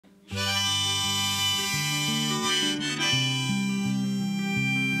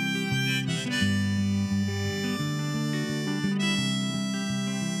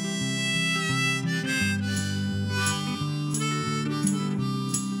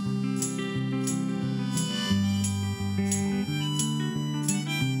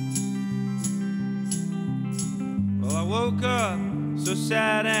woke up so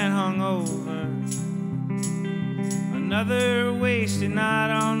sad and hungover. Another wasted night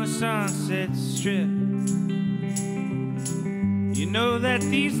on the Sunset Strip. You know that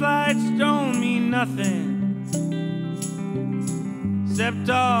these lights don't mean nothing, except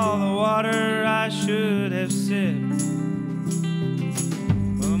all the water I should have sipped.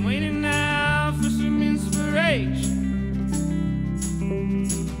 Well, I'm waiting now for some inspiration,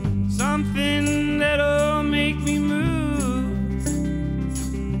 something that'll make me move.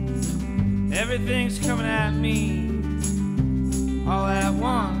 Everything's coming at me all at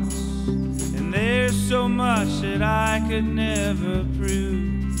once, and there's so much that I could never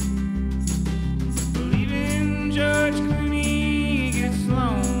prove. Believing Judge Clooney gets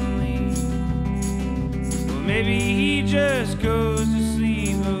lonely, well, maybe he just goes to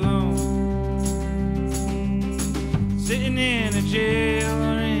sleep alone, sitting in a jail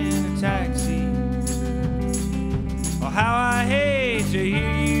or in a taxi. Oh, how I hate to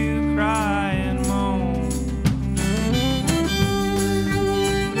hear you cry and moan.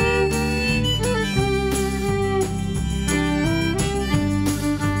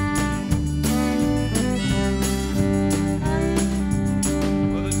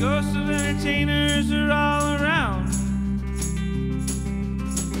 Well, the ghosts of entertainers are all around.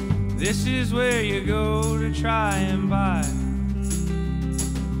 This is where you go to try and buy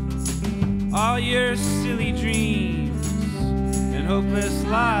all your silly dreams and hopeless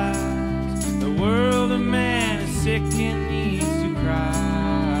lies. The world of man is sick and needs to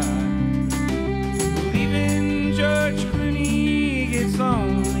cry. Believing Judge Clooney gets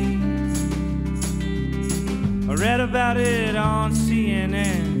lonely. I read about it on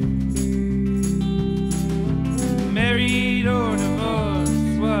CNN. Married or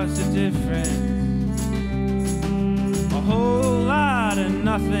divorced, what's the difference? A whole lot of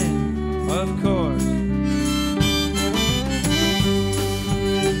nothing, of course.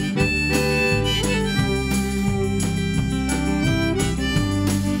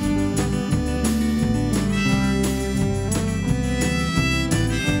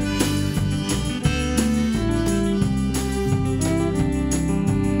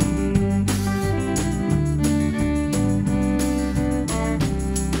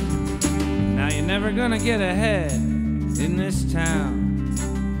 Now you're never gonna get ahead in this town.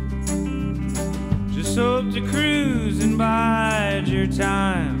 Just hope to cruise and bide your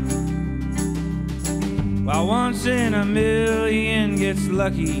time, while once in a million gets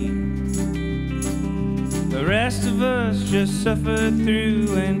lucky. The rest of us just suffer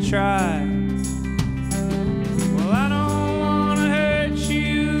through and try. Well, I don't wanna hurt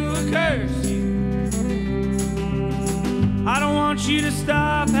you or curse you. I don't want you to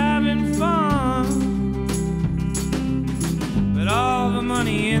stop having fun, but all the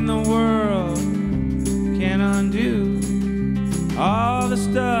money in the world can't undo all the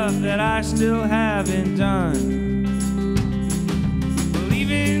stuff that I still haven't done.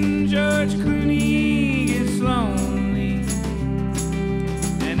 Believing Judge Clooney gets lonely,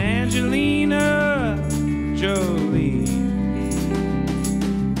 and Angelina Jolie,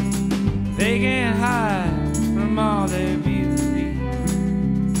 they can't hide from all their beauty,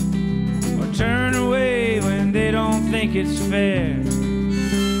 or turn away when they don't think it's fair.